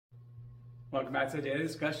Welcome back to the daily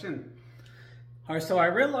discussion. All right, so I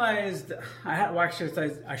realized I should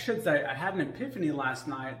say I had an epiphany last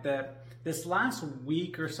night that this last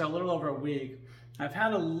week or so, a little over a week, I've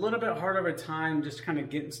had a little bit harder of a time just kind of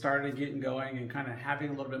getting started, getting going, and kind of having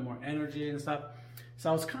a little bit more energy and stuff. So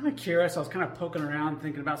I was kind of curious. I was kind of poking around,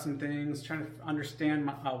 thinking about some things, trying to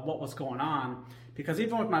understand what was going on. Because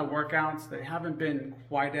even with my workouts, they haven't been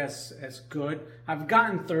quite as good. I've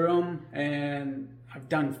gotten through them and I've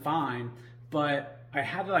done fine, but I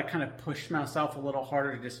had to kind of push myself a little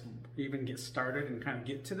harder to just even get started and kind of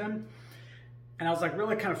get to them. And I was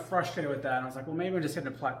really kind of frustrated with that. And I was like, well, maybe I'm just hitting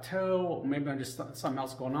a plateau. Maybe I'm just something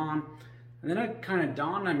else going on. And then it kind of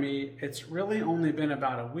dawned on me, it's really only been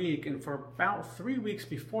about a week. And for about 3 weeks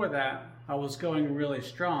before that, I was going really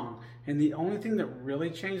strong. And the only thing that really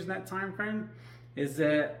changed in that time frame is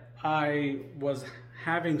that I was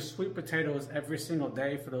having sweet potatoes every single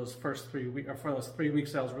day for those first 3 weeks, or for those 3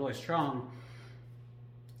 weeks that I was really strong.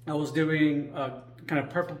 I was doing kind of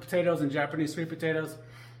purple potatoes and Japanese sweet potatoes,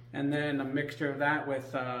 and then a mixture of that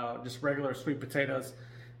with just regular sweet potatoes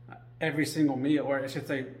every single meal, or I should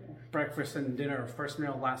say breakfast and dinner, first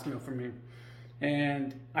meal, last meal for me.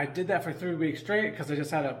 And I did that for 3 weeks straight because I just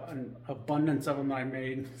had an abundance of them that I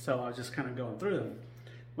made, so I was just kind of going through them.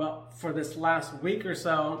 Well, for this last week or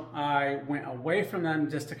so, I went away from them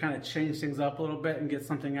just to kind of change things up a little bit and get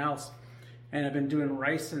something else. And I've been doing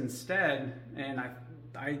rice instead, and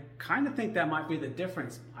I kind of think that might be the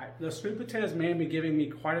difference. The sweet potatoes may be giving me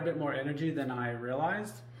quite a bit more energy than I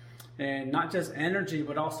realized. And not just energy,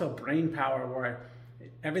 but also brain power, where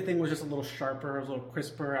everything was just a little sharper, a little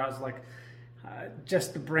crisper. I was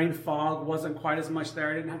just the brain fog wasn't quite as much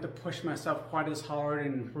there. I didn't have to push myself quite as hard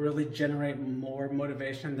and really generate more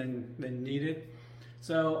motivation than needed.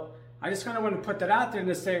 So I just kind of want to put that out there and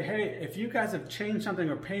to say, hey, if you guys have changed something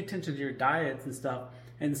or pay attention to your diets and stuff,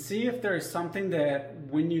 and see if there is something that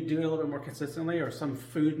when you do it a little bit more consistently, or some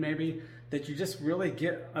food maybe, that you just really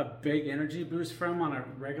get a big energy boost from on a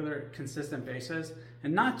regular, consistent basis.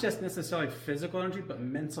 And not just necessarily physical energy, but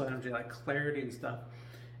mental energy, like clarity and stuff.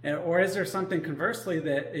 Or is there something conversely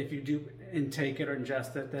that if you do intake it or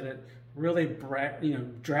ingest it, that it really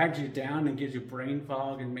drags you down and gives you brain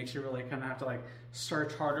fog and makes you really kind of have to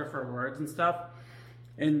search harder for words and stuff?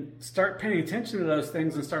 And start paying attention to those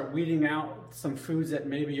things and start weeding out some foods that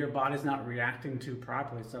maybe your body's not reacting to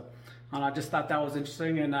properly. So I just thought that was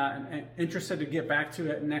interesting, and interested to get back to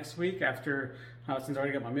it next week after, since I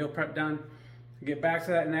already got my meal prep done, get back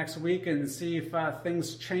to that next week and see if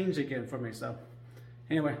things change again for me. So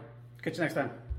anyway, catch you next time.